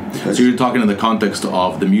 Right. So you're talking in the context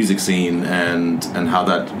of the music scene and how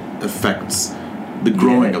that affects the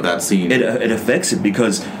growing of that scene. It affects it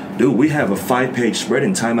because, dude, we have a 5-page spread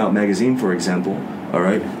in Time Out magazine, for example. All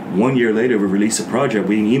right. 1 year later, we release a project.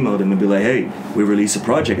 We email them and be like, "Hey, we released a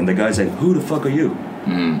project," and the guy's like, "Who the fuck are you?"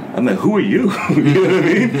 I'm like, "Who are you?" You know what I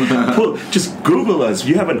mean? Just Google us.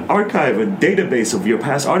 You have an archive, a database of your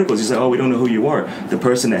past articles. You say, "Oh, we don't know who you are." The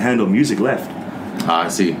person that handled music left. I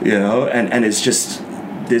see. You know, and it's just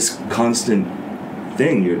this constant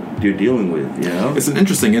thing you're dealing with. You know, it's an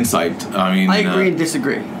interesting insight. I mean, I agree and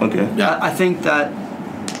disagree. Okay. Yeah. I think that,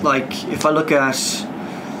 like, if I look at,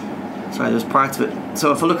 there's parts of it.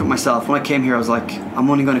 So if I look at myself, when I came here, I was like, I'm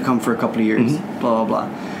only going to come for a couple of years, blah, blah, blah.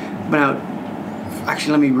 But now,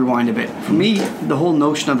 actually, let me rewind a bit. For me, the whole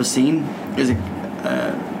notion of a scene is a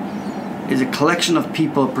collection of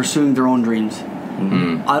people pursuing their own dreams.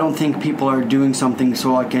 I don't think people are doing something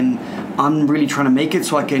I'm really trying to make it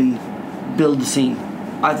so I can build the scene.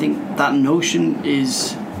 I think that notion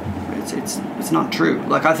is, it's not true.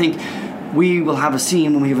 Like, I think we will have a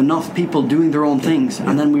scene when we have enough people doing their own things,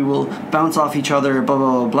 and then we will bounce off each other, blah,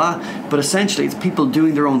 blah, blah, blah. But essentially, it's people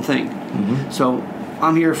doing their own thing. So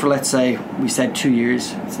I'm here for, let's say, we said 2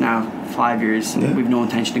 years. It's now 5 years. Yeah. We've no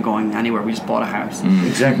intention of going anywhere. We just bought a house.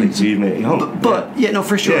 Exactly. So you made home. But yeah, no,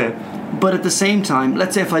 for sure. Yeah. But at the same time,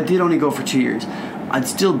 let's say if I did only go for 2 years, I'd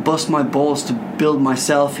still bust my balls to build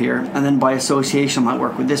myself here, and then by association I might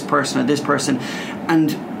work with this person or this person,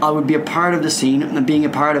 and I would be a part of the scene, and being a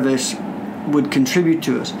part of it would contribute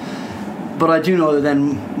to it. But I do know that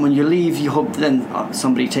then when you leave, you hope then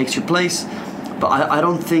somebody takes your place. But I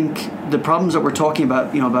don't think the problems that we're talking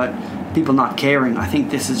about, you know, about people not caring, I think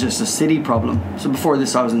this is just a city problem. So before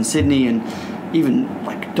this I was in Sydney, and even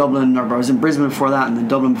like Dublin, or I was in Brisbane before that, and then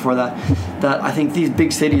Dublin before that, that I think these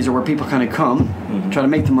big cities are where people kind of come, try to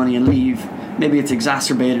make the money and leave. Maybe it's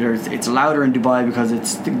exacerbated, or it's louder in Dubai because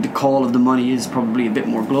it's the call of the money is probably a bit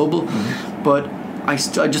more global. But I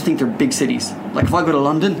just think they're big cities. Like if I go to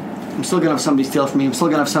London, I'm still going to have somebody steal from me. I'm still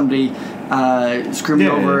going to have somebody screw me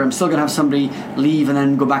over. I'm still going to have somebody leave and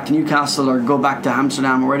then go back to Newcastle or go back to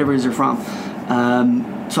Amsterdam or wherever it is they're from.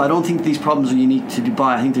 So I don't think these problems are unique to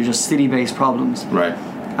Dubai. I think they're just city-based problems. Right.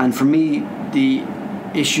 And for me, the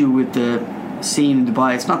issue with the scene in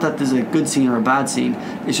Dubai, it's not that there's a good scene or a bad scene.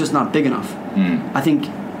 It's just not big enough. I think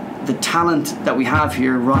the talent that we have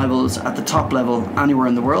here rivals at the top level anywhere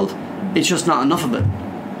in the world. It's just not enough of it.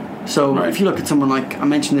 So if you look at someone like, I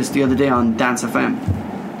mentioned this the other day on Dance FM,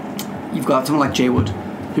 you've got someone like Jay Wood,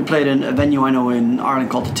 who played in a venue I know in Ireland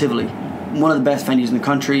called the Tivoli, one of the best venues in the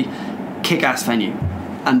country, kick-ass venue.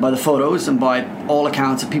 And by the photos and by all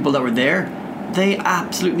accounts of people that were there, they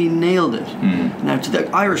absolutely nailed it. Now, to the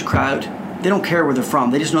Irish crowd, they don't care where they're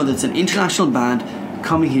from. They just know that it's an international band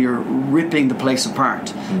coming here, ripping the place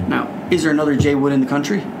apart. Now, is there another Jay Wood in the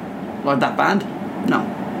country like that band?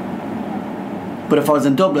 No. But if I was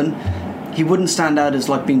in Dublin, he wouldn't stand out as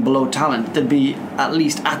like being below talent. There'd be at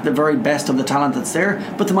least at the very best of the talent that's there,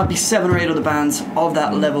 but there might be 7 or 8 other bands of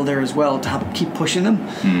that level there as well to keep pushing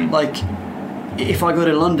them. Like, if I go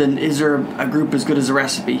to London, is there a group as good as The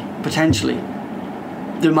Recipe? Potentially.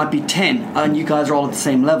 There might be 10, and you guys are all at the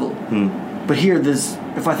same level. But here,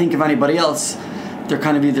 if I think of anybody else, they're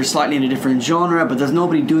kind of either slightly in a different genre, but there's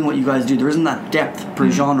nobody doing what you guys do. There isn't that depth per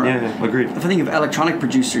genre. Yeah, agreed. If I think of electronic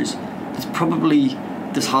producers, there's probably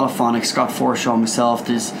this Holophonic, Scott Forshaw, myself,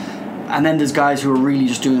 and then there's guys who are really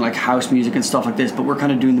just doing like house music and stuff like this, but we're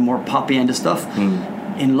kind of doing the more poppy end of stuff.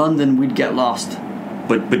 In London, we'd get lost.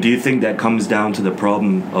 But do you think that comes down to the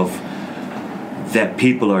problem of that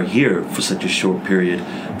people are here for such a short period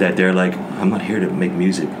that they're like, I'm not here to make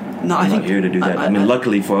music. No, I'm not here to do that. I mean,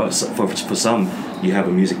 luckily for us, for some, you have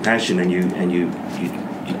a music passion and you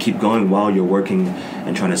keep going while you're working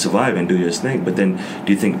and trying to survive and do your thing. But then,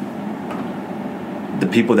 do you think the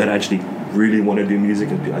people that actually really want to do music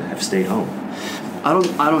have stayed home? I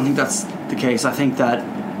don't think that's the case. I think that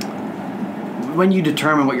when you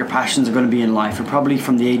determine what your passions are going to be in life, you're probably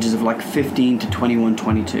from the ages of like 15 to 21,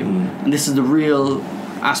 22. And this is the real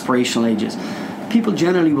aspirational ages. People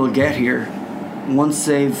generally will get here once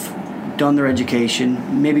they've done their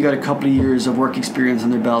education, maybe got a couple of years of work experience on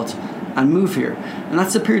their belt, and move here. And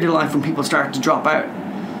that's the period of life when people start to drop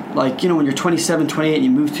out. Like, you know, when you're 27, 28 and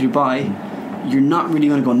you move to Dubai, you're not really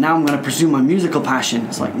going to go, now I'm going to pursue my musical passion.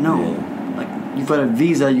 It's like, no. Like, you've got a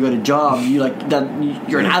visa, you got a job,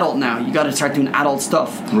 you're an adult now. You got to start doing adult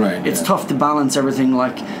stuff. Right. It's tough to balance everything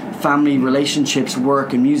like family, relationships,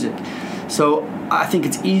 work, and music. So I think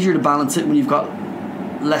it's easier to balance it when you've got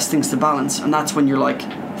less things to balance, and that's when you're like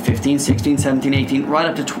 15, 16, 17, 18, right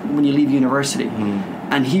up to when you leave university.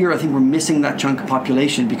 And here I think we're missing that chunk of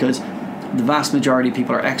population because the vast majority of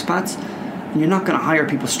people are expats, and you're not going to hire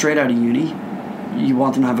people straight out of uni. You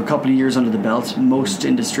want them to have a couple of years under the belt, most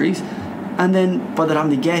industries, and then by the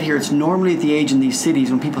time they get here, it's normally at the age in these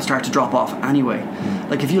cities when people start to drop off anyway.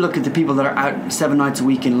 Like if you look at the people that are out 7 nights a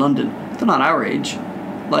week in London, they're not our age.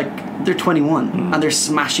 Like, they're 21 and they're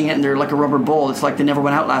smashing it and they're like a rubber ball. It's like they never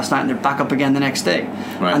went out last night and they're back up again the next day.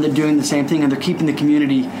 And they're doing the same thing and they're keeping the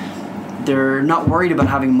community. They're not worried about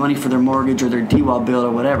having money for their mortgage or their DWAL bill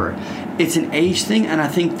or whatever. It's an age thing, and I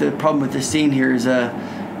think the problem with this scene here is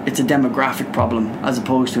it's a demographic problem as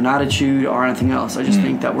opposed to an attitude or anything else. I just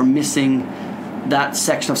think that we're missing that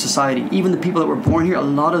section of society. Even the people that were born here, a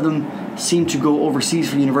lot of them seem to go overseas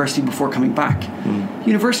for university before coming back.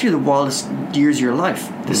 University are the wildest years of your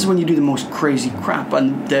life. This is when you do the most crazy crap.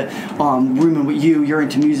 And the rooming with you're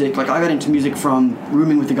into music. Like, I got into music from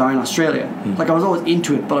rooming with the guy in Australia. Like, I was always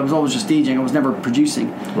into it, but I was always just DJing. I was never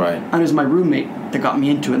producing. Right. And it was my roommate that got me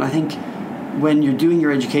into it. And I think when you're doing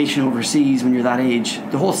your education overseas, when you're that age,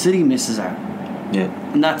 the whole city misses out.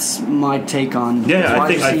 Yeah. And that's my take on Yeah,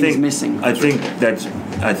 why the scene is missing. I think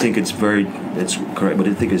it's correct, but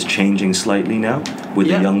I think it's changing slightly now with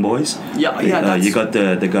the young boys. Yeah. You got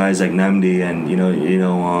the guys like Namdi and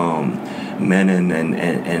Menon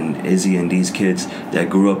and Izzy and these kids that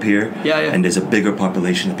grew up here. Yeah. And there's a bigger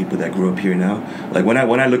population of people that grew up here now. Like when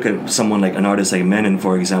I look at someone like an artist like Menon,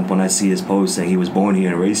 for example, and I see his post saying he was born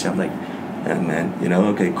here and raised here, I'm like, yeah, man,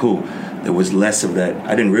 okay, cool. There was less of that.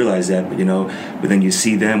 I didn't realize that, but then you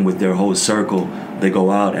see them with their whole circle. They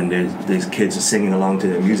go out and there's kids are singing along to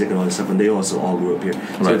their music and all that stuff, and they also all grew up here.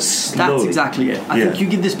 Right. So it's slowly. That's exactly it. I think you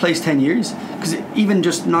give this place 10 years, because even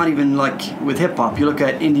just not even like with hip hop, you look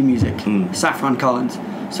at indie music, Saffron Collins.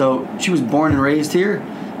 So she was born and raised here.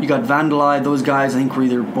 You got Vandalai, those guys I think were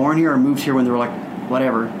either born here or moved here when they were like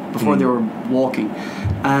whatever, before they were walking.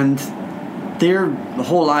 And their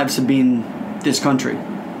whole lives have been this country.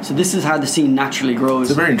 So this is how the scene naturally grows.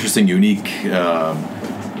 It's a very interesting, unique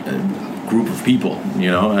group of people,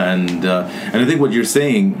 and I think what you're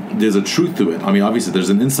saying, there's a truth to it. I mean, obviously, there's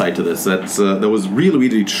an insight to this that was really,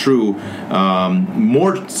 really true.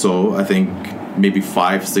 More so, I think, maybe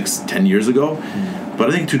 5, 6, 10 years ago. But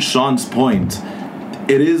I think to Shaun's point,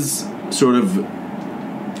 it is sort of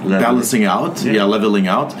balancing out, leveling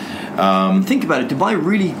out. Think about it. Dubai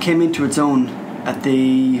really came into its own at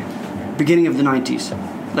the beginning of the 90s.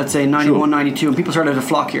 Let's say 91, 92, and people started to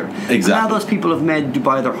flock here. Exactly. And now those people have made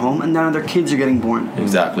Dubai their home, and now their kids are getting born.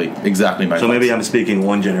 Exactly my thoughts. So maybe I'm speaking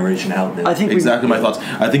one generation out there. I think exactly my thoughts.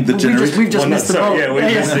 I think the generation we've just missed the boat.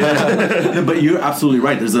 Yeah, but you're absolutely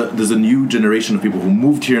right. There's a new generation of people who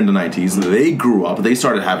moved here in the 90s. They grew up. They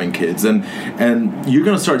started having kids, and you're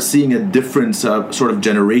going to start seeing a different sort of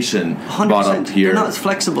generation 100%. brought up here. They're not as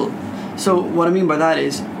flexible. So what I mean by that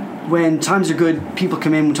is, when times are good, people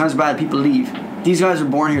come in. When times are bad, people leave. These guys are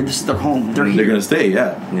born here. This is their home. They're here. They're going to stay,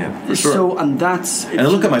 for sure. So, and that's... And I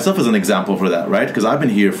look at myself as an example for that, right? Because I've been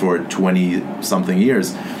here for 20-something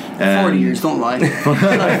years. 40 years, don't lie.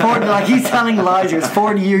 like he's telling lies. It's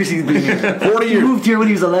 40 years he's been here. 40 years. He moved here when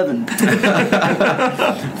he was 11.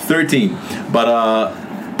 13. But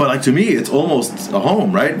like to me, it's almost a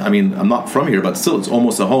home, right? I mean, I'm not from here, but still, it's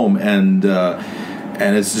almost a home. And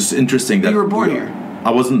it's just interesting that... You were born here? I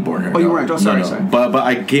wasn't born here. Oh, you weren't? Oh, sorry. But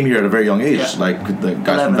I came here at a very young age, like the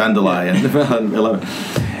guys 11, from Vandalai and 11.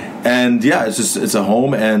 And it's a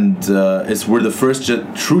home, and we're the first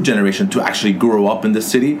true generation to actually grow up in this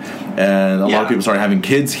city. And a lot of people started having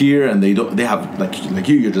kids here, and they have like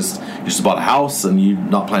you just bought a house, and you're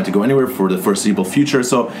not planning to go anywhere for the foreseeable future.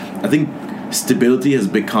 So I think stability has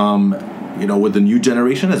become, with the new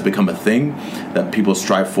generation, has become a thing that people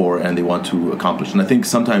strive for and they want to accomplish. And I think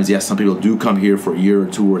sometimes, some people do come here for a year or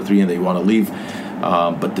 2 or 3 and they want to leave.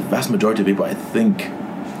 But the vast majority of people, I think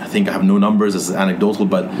I have no numbers, this is anecdotal,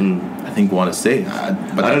 but I think want to stay.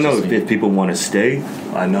 But I don't know if people want to stay.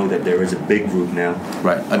 I know that there is a big group now.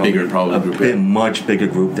 Right, a much bigger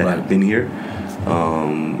group that have been here.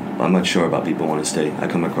 I'm not sure about people want to stay. I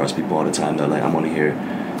come across people all the time that are like, I'm only here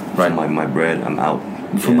for my bread, I'm out.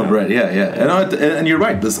 From the bread, and you're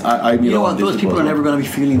right. Those people are never going to be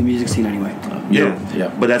feeling the music scene anyway.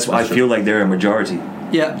 But that's why I feel like they're a majority.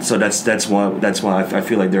 Yeah. So that's why I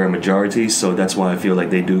feel like they're a majority. So that's why I feel like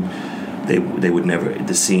they would never.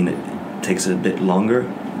 The scene takes a bit longer,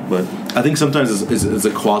 but I think sometimes it's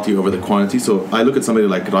a quality over the quantity. So I look at somebody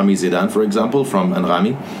like Rami Zidane, for example, from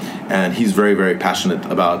Anrami, and he's very, very passionate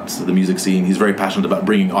about the music scene. He's very passionate about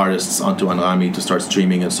bringing artists onto Anrami to start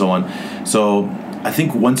streaming and so on. So I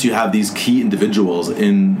think once you have these key individuals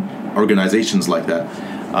in organizations like that,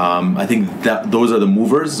 I think that those are the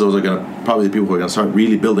movers. Those are probably the people who are going to start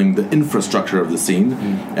really building the infrastructure of the scene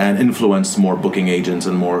and influence more booking agents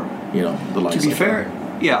and more, the likes. To be fair,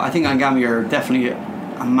 I think Angami are definitely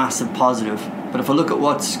a massive positive. But if I look at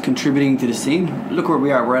what's contributing to the scene, look where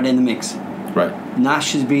we are. We're in the mix. Right.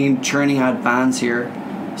 Nash has been churning out bands here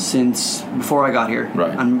since before I got here,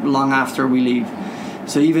 and long after we leave.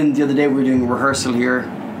 So even the other day we were doing a rehearsal here.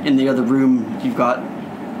 In the other room, you've got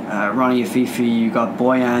Ronnie Afifi, you've got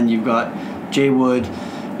Boyan, you've got Jay Wood.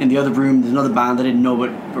 In the other room, there's another band I didn't know,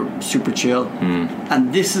 but were super chill.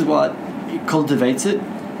 And this is what cultivates it,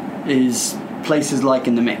 is places like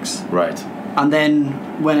In the Mix. Right. And then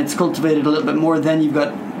when it's cultivated a little bit more, then you've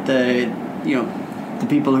got the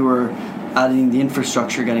people who are adding the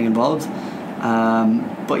infrastructure getting involved.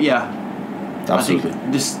 But absolutely. I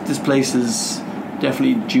think this place is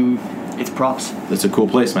definitely due its props. It's a cool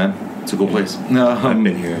place, man. It's a cool place. I've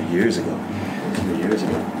been here years ago.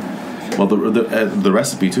 Well, the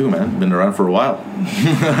recipe too, man. Been around for a while.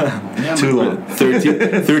 Yeah, Too long.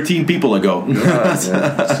 13 people ago.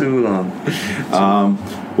 Yeah, too long.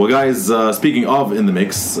 Well, guys, speaking of in the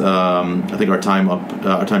mix, I think our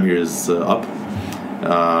time here is up.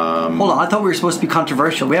 Hold on, I thought we were supposed to be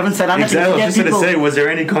controversial. We haven't said anything. Exactly. I was just going to say, was there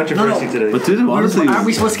any controversy today? But dude, honestly, Aren't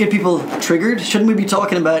we supposed to get people triggered? Shouldn't we be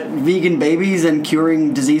talking about vegan babies and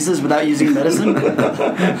curing diseases without using medicine?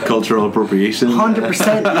 cultural appropriation.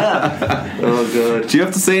 100%, yeah. Oh, God. Do you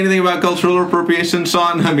have to say anything about cultural appropriation,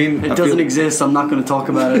 Sean? I mean, It doesn't exist. I'm not going to talk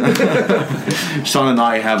about it. Sean and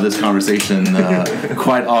I have this conversation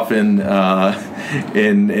quite often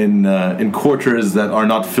in quarters that are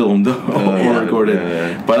not filmed or recorded.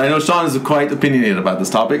 Yeah. But I know Sean is quite opinionated about this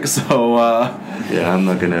topic, so Yeah, I'm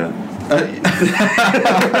not going to...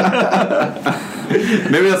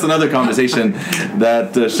 maybe that's another conversation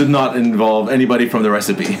that should not involve anybody from the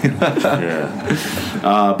recipe. Yeah.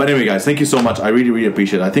 But anyway, guys, thank you so much. I really, really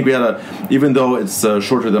appreciate it. I think we had even though it's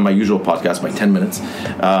shorter than my usual podcast by 10 minutes,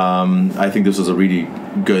 I think this was a really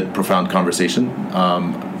good, profound conversation.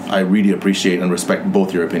 I really appreciate and respect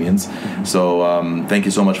both your opinions. So thank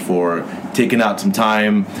you so much for taking out some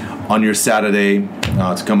time on your Saturday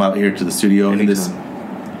to come out here to the studio in this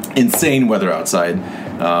insane weather outside.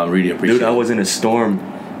 Really appreciate it. Dude, I was in a storm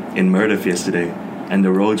in Murdoch yesterday, and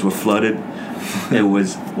the roads were flooded. It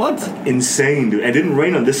was insane, dude. It didn't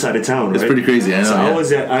rain on this side of town, right? It's pretty crazy. I know, So I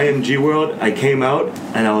was at IMG World. I came out,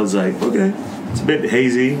 and I was like, okay, it's a bit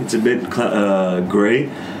hazy. It's a bit gray.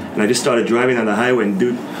 And I just started driving on the highway, and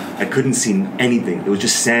dude, I couldn't see anything. It was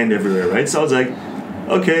just sand everywhere, right? So I was like,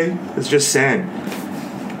 okay, it's just sand.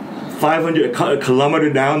 500 a kilometer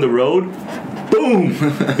down the road, boom,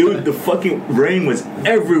 dude, the fucking rain was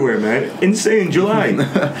everywhere, man. Insane. July.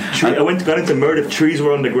 Got into Murdoch. Trees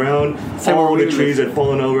were on the ground. Same All where the we trees live. had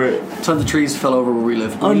fallen over. Tons of trees fell over where we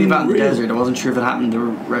live. We live out in the Unreal. desert. I wasn't sure if it happened the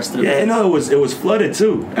rest of the Yeah, no, it was flooded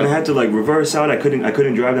too, and I had to like reverse out. I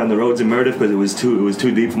couldn't drive down the roads in Murdoch because it was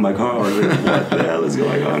too deep for my car. I was like, what the hell is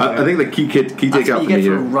going on? I think the key That's takeout what for you me get for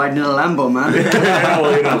here riding in a Lambo, man. Yeah,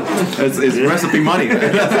 well, you know. it's recipe money.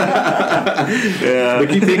 Yeah. The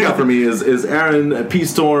key takeout for me is Aaron P.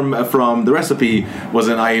 Storm from the recipe was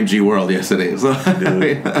in IMG World yesterday. So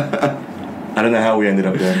I don't know how we ended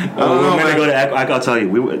up there. We were meant to go to I'll tell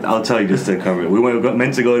you. I'll tell you just to cover it. We were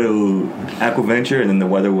meant to go to Aquaventure, and then the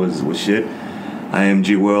weather was shit.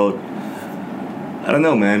 IMG World. I don't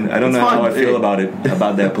know, man. I don't know how I feel about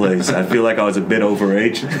that place. I feel like I was a bit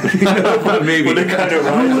overage. Maybe. For the kind of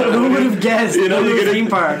rides. Who would have guessed? You know, Go to you a get theme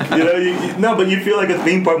park. You know, no, but you feel like a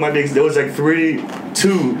theme park might be. There was like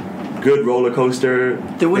two good roller coaster.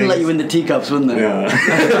 They wouldn't let things. you in the teacups, wouldn't they?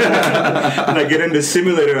 Yeah. And I get in the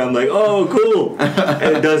simulator, I'm like, oh, cool.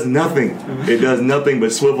 And it does nothing. It does nothing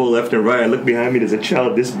but swivel left and right. I look behind me, there's a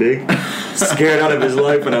child this big, scared out of his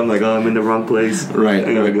life, and I'm like, oh, I'm in the wrong place. Right.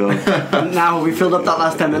 I gotta go. Now, we filled up that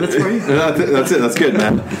last 10 minutes for you? That's it. That's good,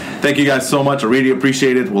 man. Thank you guys so much. I really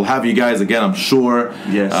appreciate it. We'll have you guys again, I'm sure.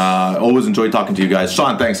 Yes. Always enjoy talking to you guys.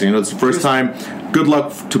 Sean, thanks. You know, it's the first time. Good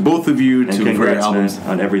luck to both of you And for your congrats, albums. man,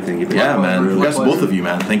 on everything you've been Yeah, doing. man. Really. Congrats to both of you,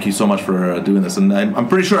 man. Thank you so much for doing this. And I'm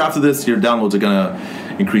pretty sure after this, your downloads are gonna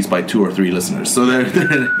increase by 2 or 3 listeners. So there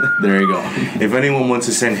you go. If anyone wants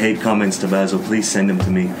to send hate comments to Basil, please send them to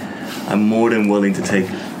me. I'm more than willing to take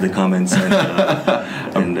the comments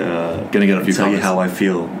and Gonna get a few tell you comments. how I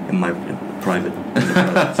feel in my private.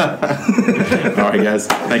 All right, guys.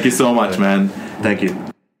 Thank you so much, man. Thank you.